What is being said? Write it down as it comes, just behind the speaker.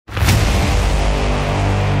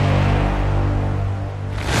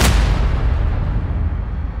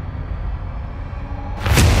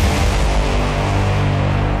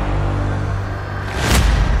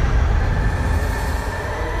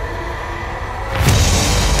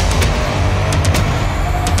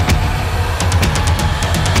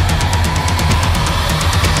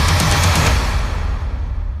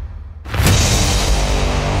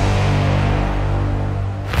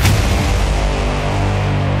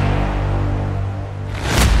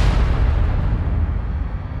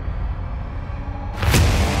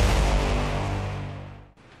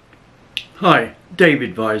Hi,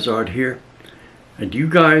 David Vizard here, and you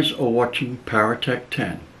guys are watching PowerTec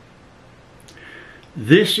 10.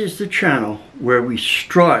 This is the channel where we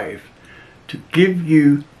strive to give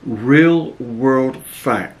you real-world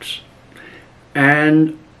facts.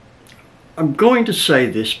 And I'm going to say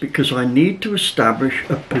this because I need to establish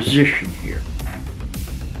a position here.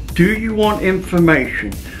 Do you want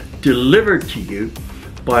information delivered to you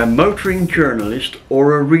by a motoring journalist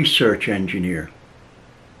or a research engineer?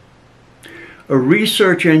 A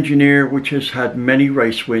research engineer which has had many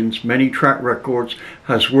race wins, many track records,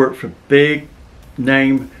 has worked for big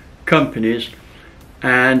name companies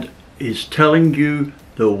and is telling you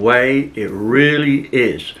the way it really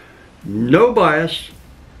is. No bias,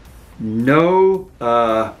 no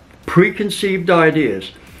preconceived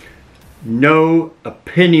ideas, no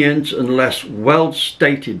opinions unless well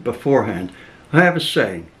stated beforehand. I have a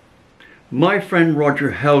saying. My friend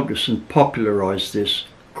Roger Helgeson popularized this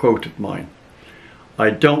quote of mine. I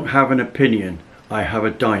don't have an opinion, I have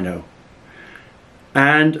a dyno.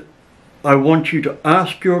 And I want you to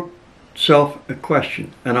ask yourself a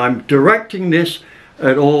question, and I'm directing this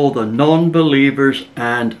at all the non-believers,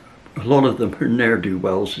 and a lot of them are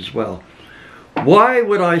ne'er-do-wells as well. Why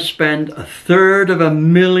would I spend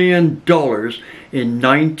 $350,000 in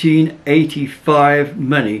 1985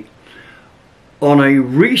 money on a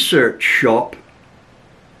research shop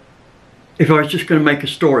if I was just going to make a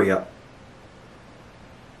story up?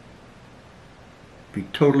 Be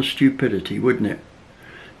total stupidity, wouldn't it?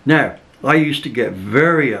 Now, I used to get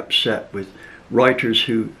very upset with writers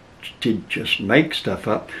who did just make stuff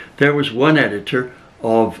up. There was one editor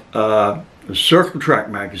of a Circle Track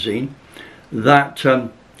magazine that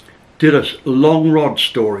did a long rod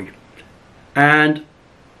story, and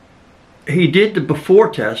he did the before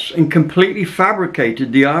tests and completely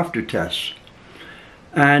fabricated the after tests.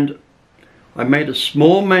 And I made a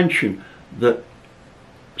small mention that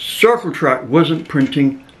Circle Track wasn't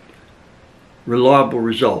printing reliable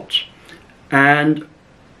results, and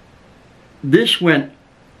this went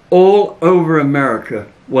all over America.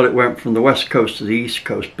 Well, it went from the west coast to the east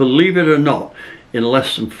coast, believe it or not, in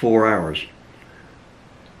less than 4 hours.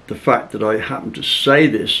 The fact that I happened to say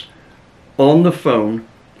this on the phone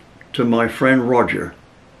to my friend Roger,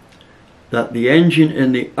 that the engine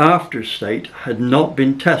in the after state had not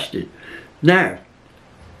been tested. Now,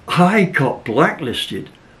 I got blacklisted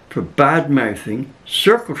for bad-mouthing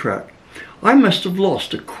Circle Track. I must have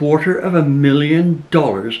lost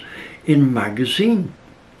 $250,000 in magazine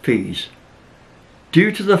fees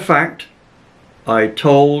due to the fact I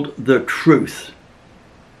told the truth.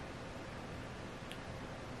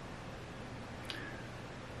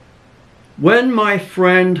 When my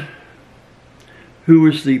friend, who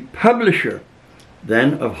was the publisher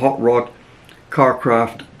then of Hot Rod,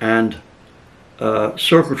 Carcraft and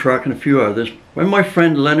Circle Track and a few others, when my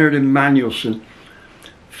friend Leonard Emmanuelson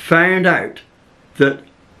found out that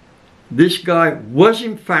this guy was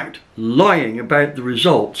in fact lying about the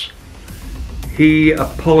results, he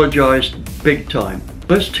apologized big time.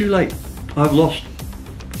 But it's too late. I've lost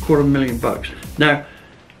 $250,000. Now,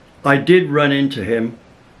 I did run into him,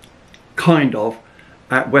 kind of,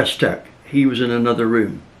 at West Tech. He was in another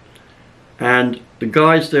room, and the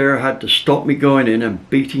guys there had to stop me going in and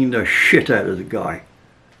beating the shit out of the guy.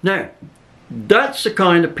 Now, that's the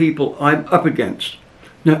kind of people I'm up against.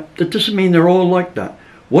 Now, that doesn't mean they're all like that.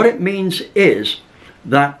 What it means is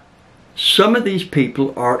that some of these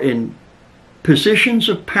people are in positions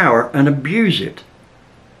of power and abuse it.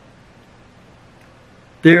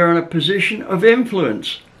 They are in a position of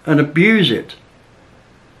influence and abuse it.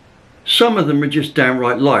 Some of them are just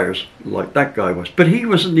downright liars, like that guy was, but he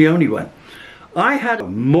wasn't the only one. I had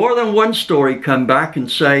more than one story come back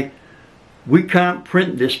and say, we can't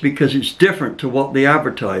print this because it's different to what they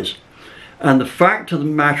advertise. And the fact of the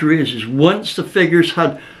matter is once the figures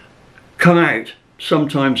had come out,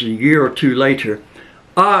 sometimes a year or two later,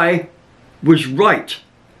 I was right.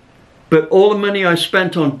 But all the money I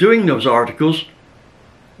spent on doing those articles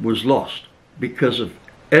was lost because of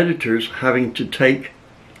editors having to take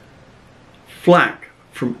flack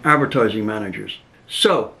from advertising managers.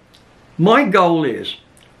 So my goal is,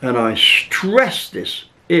 and I stress this,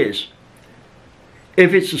 is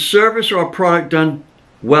if it's a service or a product done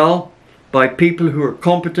well by people who are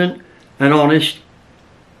competent and honest,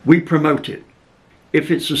 we promote it. If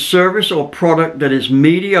it's a service or product that is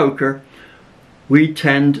mediocre, we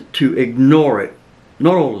tend to ignore it.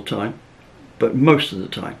 Not all the time, but most of the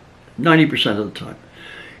time, 90% of the time.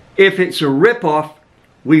 If it's a rip-off,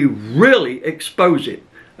 we really expose it.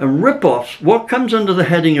 And rip-offs, what comes under the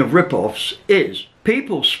heading of rip-offs is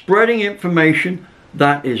people spreading information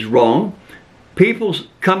that is wrong, people's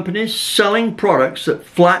companies selling products that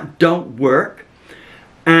flat don't work.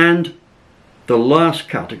 And the last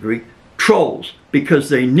category, trolls, because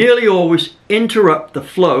they nearly always interrupt the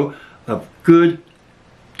flow of good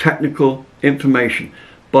technical information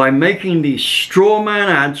by making these straw man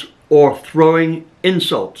ads or throwing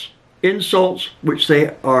insults which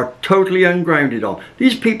they are totally ungrounded on.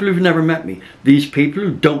 These people who've never met me, these people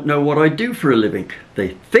who don't know what I do for a living,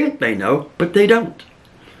 they think they know, but they don't.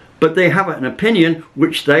 But they have an opinion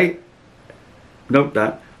which they, note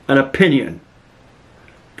that, an opinion.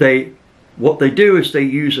 What they do is they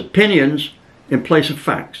use opinions in place of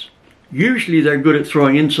facts. Usually they're good at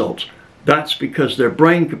throwing insults. That's because their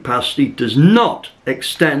brain capacity does not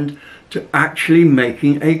extend to actually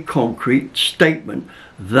making a concrete statement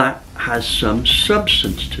that has some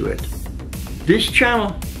substance to it. This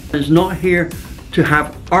channel is not here to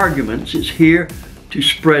have arguments, it's here to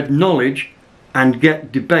spread knowledge and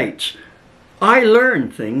get debates. I learn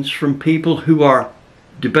things from people who are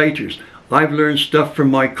debaters. I've learned stuff from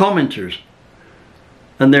my commenters.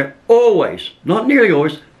 And they're always, not nearly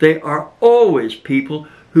always, they are always people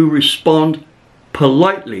who respond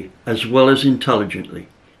politely as well as intelligently.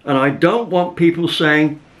 And I don't want people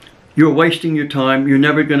saying, you're wasting your time, you're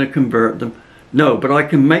never going to convert them. No, but I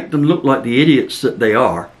can make them look like the idiots that they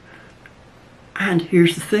are. And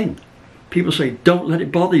here's the thing. People say, don't let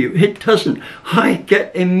it bother you. It doesn't. I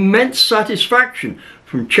get immense satisfaction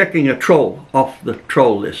from checking a troll off the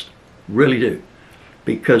troll list. Really do.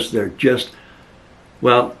 Because they're just,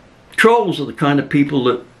 well, trolls are the kind of people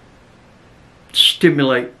that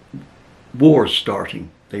stimulate wars starting.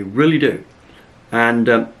 They really do. And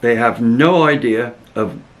they have no idea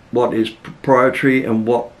of what is proprietary and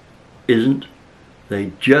what isn't.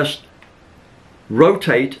 They just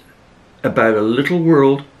rotate about a little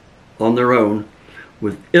world on their own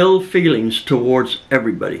with ill feelings towards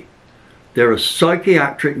everybody. They're a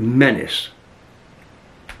psychiatric menace.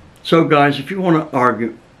 So guys, if you want to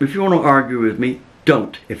argue with me,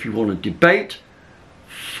 don't. If you want to debate,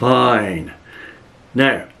 fine.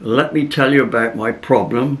 Now, let me tell you about my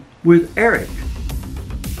problem with Eric.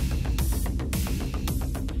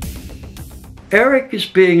 Eric is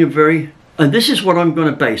being a very, and this is what I'm going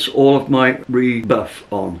to base all of my rebuff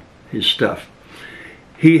on, his stuff.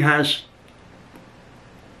 He has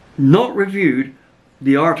not reviewed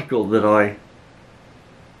the article that I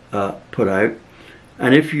put out.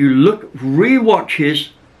 And if you rewatch his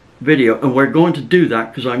video, and we're going to do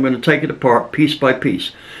that because I'm going to take it apart piece by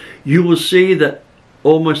piece, you will see that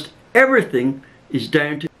almost everything is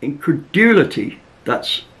down to incredulity,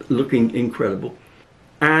 that's looking incredible,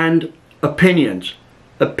 and opinions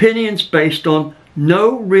based on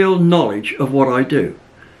no real knowledge of what I do.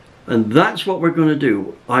 And that's what we're going to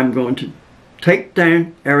do. I'm going to take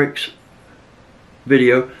down Eric's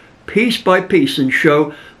video piece by piece and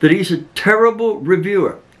show that he's a terrible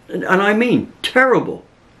reviewer, and I mean terrible.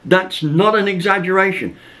 That's not an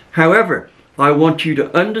exaggeration. However, I want you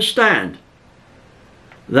to understand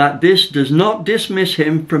that this does not dismiss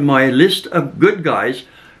him from my list of good guys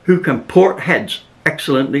who can port heads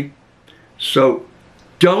excellently. So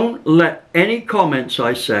don't let any comments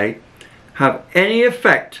I say have any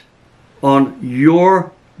effect on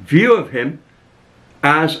your view of him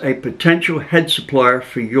as a potential head supplier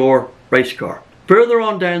for your race car. Further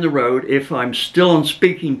on down the road, if I'm still on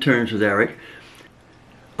speaking terms with Eric,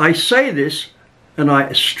 I say this and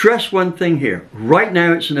I stress one thing here. Right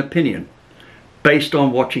now it's an opinion based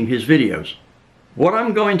on watching his videos. What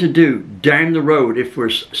I'm going to do down the road, if we're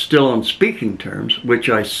still on speaking terms, which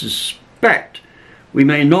I suspect we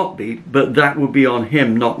may not be, but that will be on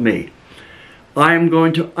him, not me. I am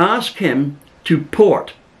going to ask him to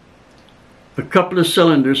port a couple of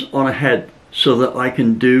cylinders on a head so that I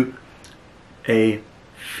can do a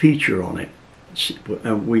feature on it,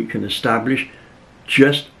 and we can establish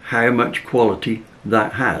just how much quality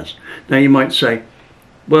that has. Now you might say,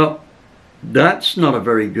 well, that's not a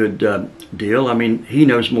very good deal. I mean, he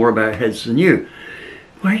knows more about heads than you.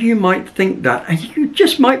 Well, you might think that, and you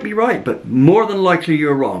just might be right, but more than likely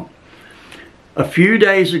you're wrong. A few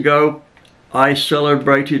days ago, I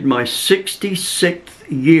celebrated my 66th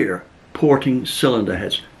year porting cylinder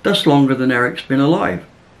heads. That's longer than Eric's been alive.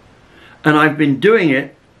 And I've been doing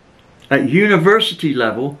it at university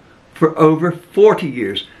level for over 40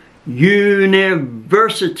 years.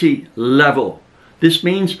 University level. This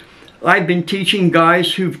means I've been teaching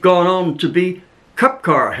guys who've gone on to be cup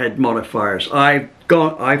car head modifiers. I've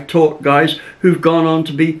taught guys who've gone on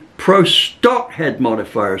to be pro stock head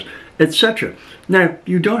modifiers, etc. Now,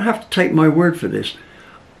 you don't have to take my word for this.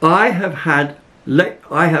 I have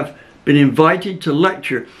been invited to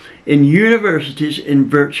lecture in universities in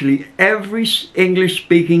virtually every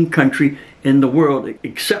English-speaking country in the world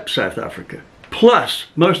except South Africa, plus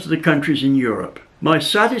most of the countries in Europe. My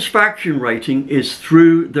satisfaction rating is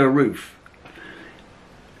through the roof.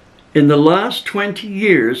 In the last 20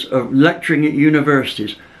 years of lecturing at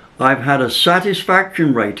universities, I've had a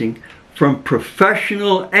satisfaction rating from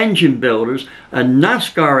professional engine builders and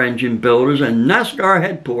NASCAR engine builders and NASCAR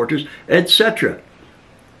headquarters, etc.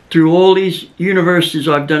 through all these universities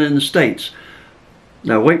I've done in the States.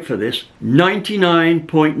 Now wait for this,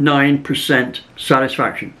 99.9%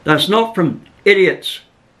 satisfaction. That's not from idiots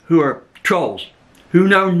who are trolls, who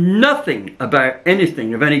know nothing about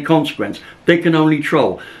anything of any consequence. They can only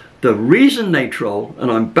troll. The reason they troll,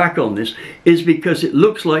 and I'm back on this, is because it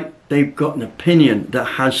looks like they've got an opinion that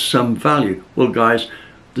has some value. Well guys,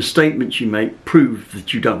 the statements you make prove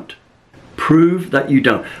that you don't. Prove that you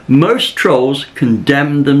don't. Most trolls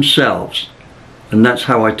condemn themselves, and that's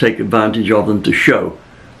how I take advantage of them to show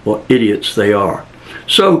what idiots they are.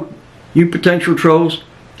 So, you potential trolls,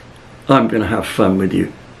 I'm going to have fun with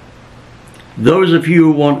you. Those of you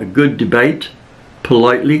who want a good debate,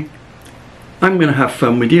 politely, I'm going to have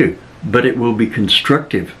fun with you, but it will be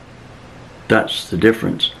constructive. That's the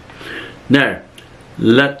difference. Now,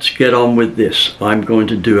 let's get on with this. I'm going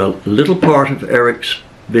to do a little part of Eric's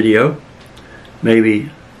video,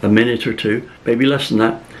 maybe a minute or two, maybe less than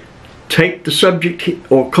that. Take the subject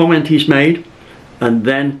or comment he's made and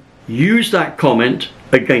then use that comment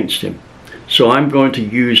against him. So I'm going to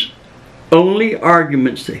use only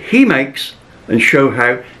arguments that he makes and show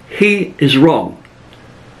how he is wrong.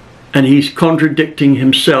 And he's contradicting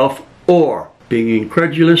himself or being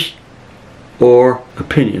incredulous or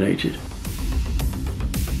opinionated.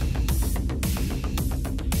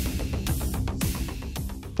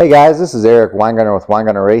 Hey guys, this is Eric Weingartener with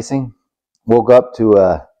Weingartener Racing. Woke up to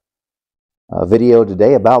a video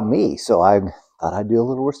today about me, so I thought I'd do a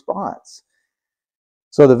little response.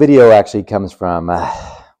 So the video actually comes from,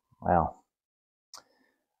 well,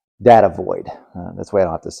 Data Void. That's why I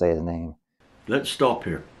don't have to say his name. Let's stop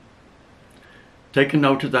here. Take a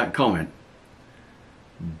note of that comment.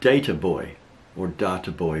 Data Boy or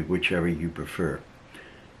Data Boy, whichever you prefer.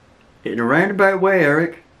 In a roundabout way,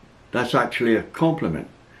 Eric, that's actually a compliment,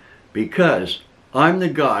 because I'm the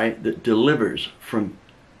guy that delivers from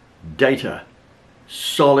data,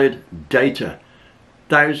 solid data,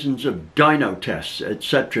 thousands of dyno tests,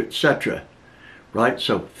 etc., etc. Right?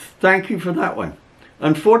 So thank you for that one.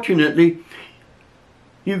 Unfortunately,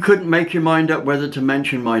 you couldn't make your mind up whether to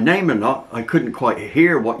mention my name or not. I couldn't quite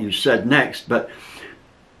hear what you said next, but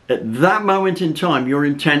at that moment in time, your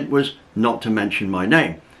intent was not to mention my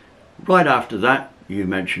name. Right after that, you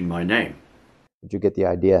mentioned my name. Did you get the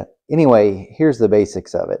idea? Anyway, here's the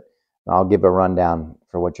basics of it. I'll give a rundown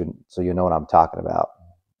for what so you know what I'm talking about.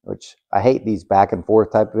 Which I hate these back and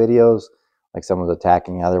forth type of videos, like someone's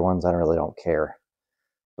attacking other ones. I really don't care.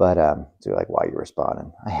 But so like, why are you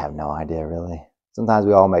responding? I have no idea really. Sometimes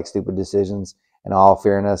we all make stupid decisions. In all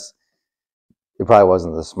fairness, it probably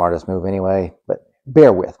wasn't the smartest move anyway, but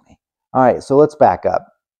bear with me. All right, so let's back up.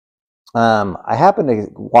 I happened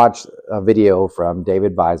to watch a video from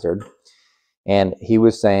David Vizard, and he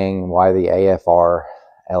was saying why the AFR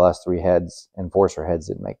LS3 heads and Forcer heads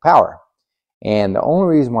didn't make power. And the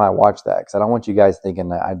only reason why I watched that, because I don't want you guys thinking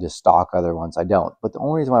that I just stalk other ones, I don't. But the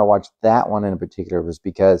only reason why I watched that one in particular was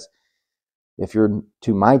because if you're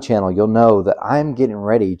to my channel, you'll know that I'm getting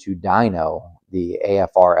ready to dyno the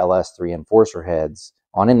AFR LS3 and Forcer heads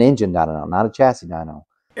on an engine dyno, not a chassis dyno.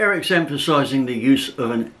 Eric's emphasizing the use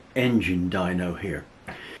of an engine dyno here.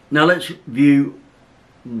 Now let's view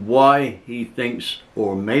why he thinks,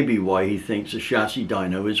 or maybe why he thinks, a chassis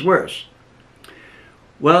dyno is worse.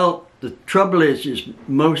 Well, the trouble is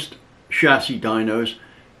most chassis dynos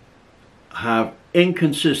have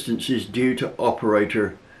inconsistencies due to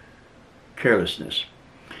operator carelessness.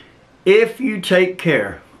 If you take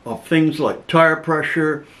care of things like tire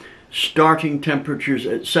pressure, starting temperatures,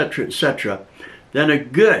 etc., etc., then a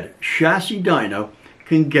good chassis dyno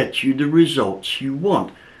can get you the results you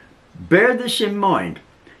want. Bear this in mind.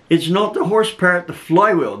 It's not the horsepower at the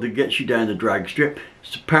flywheel that gets you down the drag strip,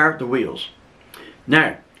 it's the power at the wheels.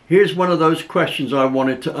 Now, here's one of those questions I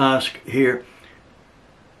wanted to ask here.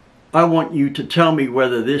 I want you to tell me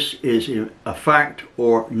whether this is a fact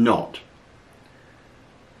or not.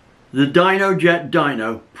 The DynoJet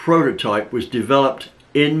dyno prototype was developed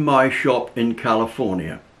in my shop in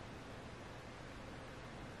California.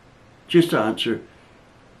 Just answer,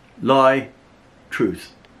 lie,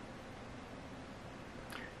 truth.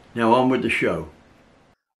 Now on with the show.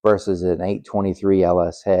 Versus an 823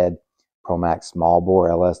 LS head ProMax small bore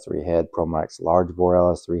LS3 head, ProMax large bore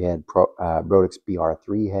LS3 head, Brodix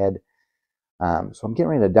BR3 head. So I'm getting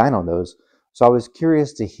ready to dyno those. So I was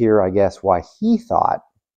curious to hear, I guess, why he thought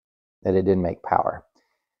that it didn't make power.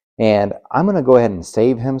 And I'm going to go ahead and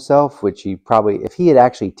save himself, which he probably, if he had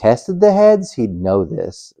actually tested the heads, he'd know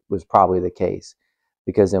this was probably the case.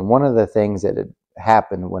 Because in one of the things that had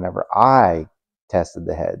happened whenever I tested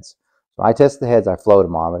the heads, so I tested the heads, I flowed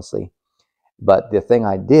them obviously. But the thing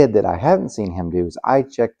I did that I haven't seen him do is I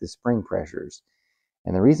checked the spring pressures.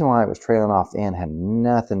 And the reason why it was trailing off the end had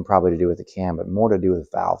nothing probably to do with the cam, but more to do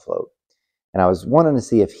with valve float. And I was wanting to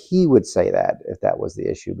see if he would say that, if that was the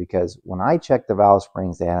issue, because when I checked the valve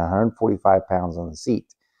springs, they had 145 pounds on the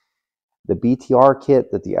seat. The BTR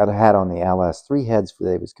kit that the other had on the LS3 heads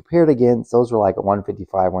that it was compared against, those were like a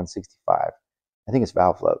 155, 165. I think it's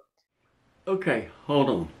valve float. Okay, hold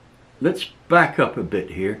on. Let's back up a bit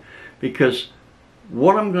here, because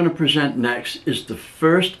what I'm going to present next is the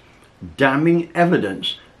first damning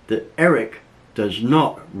evidence that Eric does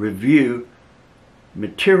not review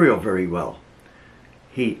material very well.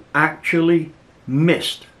 He actually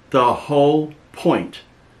missed the whole point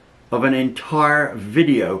of an entire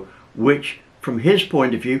video, which from his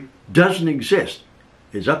point of view doesn't exist.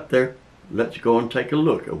 It's up there. Let's go and take a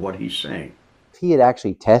look at what he's saying. If he had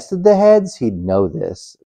actually tested the heads, he'd know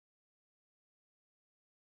this.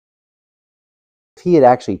 If he had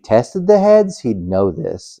actually tested the heads, he'd know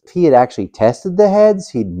this. If he had actually tested the heads,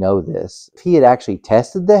 he'd know this. If he had actually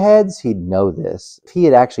tested the heads, he'd know this. If he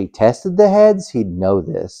had actually tested the heads, he'd know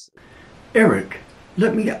this. Eric,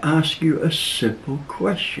 let me ask you a simple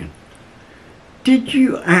question. Did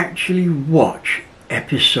you actually watch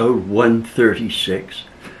episode 136?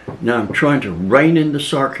 Now I'm trying to rein in the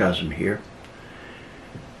sarcasm here.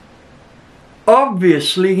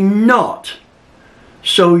 Obviously not.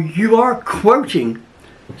 So you are quoting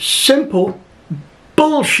simple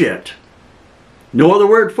bullshit. No other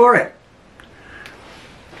word for it.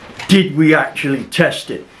 Did we actually test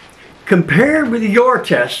it? Compared with your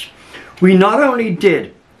tests, we not only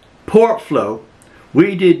did port flow,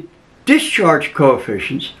 we did discharge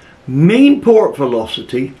coefficients, mean port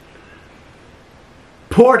velocity,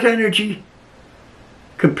 port energy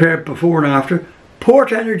compared before and after,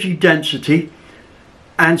 port energy density,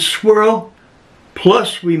 and swirl.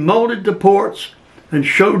 Plus we molded the ports and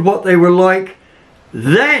showed what they were like.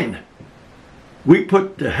 Then we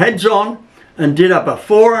put the heads on and did a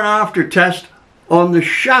before and after test on the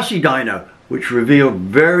chassis dyno, which revealed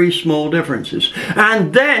very small differences.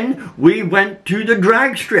 And then we went to the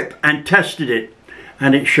drag strip and tested it,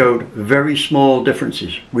 and it showed very small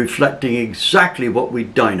differences, reflecting exactly what we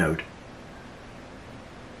dynoed.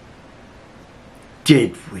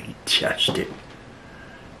 Did we test it?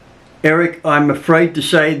 Eric, I'm afraid to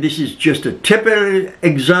say this is just a typical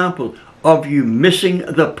example of you missing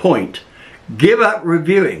the point. Give up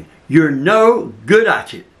reviewing. You're no good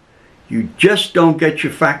at it. You just don't get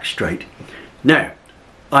your facts straight. Now,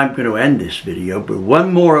 I'm going to end this video with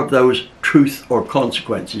one more of those truth or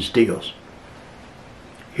consequences deals.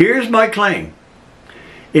 Here's my claim.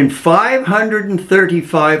 In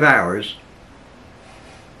 535 hours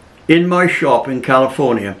in my shop in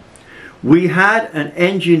California, we had an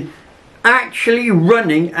engine actually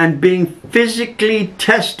running and being physically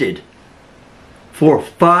tested for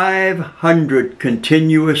 500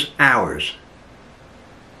 continuous hours.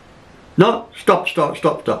 Not stop.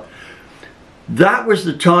 That was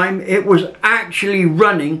the time it was actually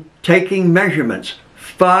running, taking measurements.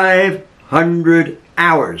 500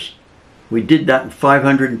 hours. We did that in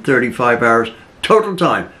 535 hours total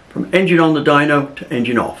time, from engine on the dyno to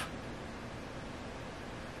engine off.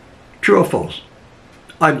 True or false?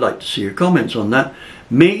 I'd like to see your comments on that.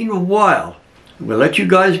 Meanwhile, we'll let you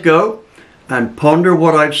guys go and ponder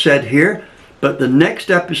what I've said here, but the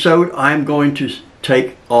next episode I'm going to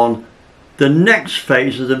take on the next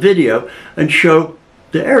phase of the video and show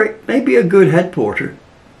that Eric may be a good head porter,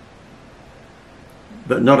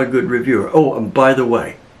 but not a good reviewer. Oh, and by the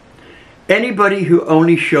way, anybody who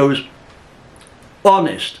only shows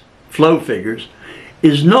honest flow figures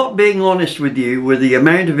is not being honest with you with the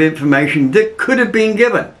amount of information that could have been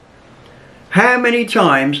given. How many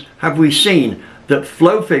times have we seen that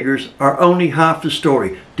flow figures are only half the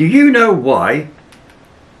story? Do you know why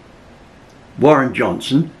Warren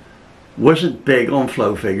Johnson wasn't big on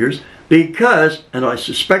flow figures? Because, and I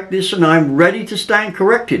suspect this and I'm ready to stand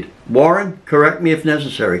corrected, Warren, correct me if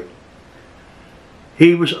necessary,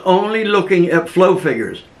 he was only looking at flow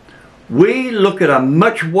figures. We look at a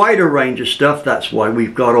much wider range of stuff. That's why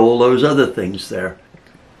we've got all those other things there.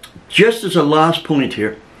 Just as a last point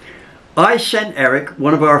here, I sent Eric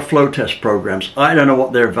one of our flow test programs. I don't know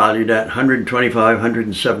what they're valued at, 125,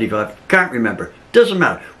 175, can't remember. Doesn't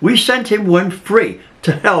matter. We sent him one free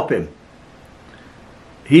to help him.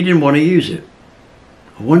 He didn't want to use it.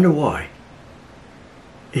 I wonder why.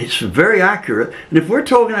 It's very accurate, and if we're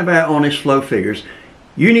talking about honest flow figures,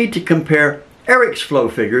 you need to compare Eric's flow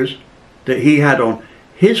figures that he had on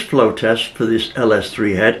his flow test for this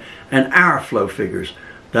LS3 head and our flow figures.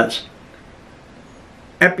 That's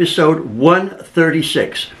episode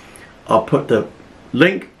 136. I'll put the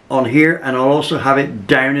link on here and I'll also have it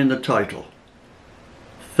down in the title.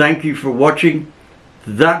 Thank you for watching.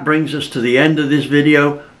 That brings us to the end of this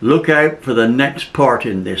video. Look out for the next part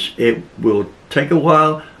in this. It will take a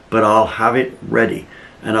while, but I'll have it ready,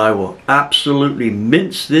 and I will absolutely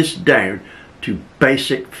mince this down to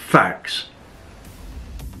basic facts.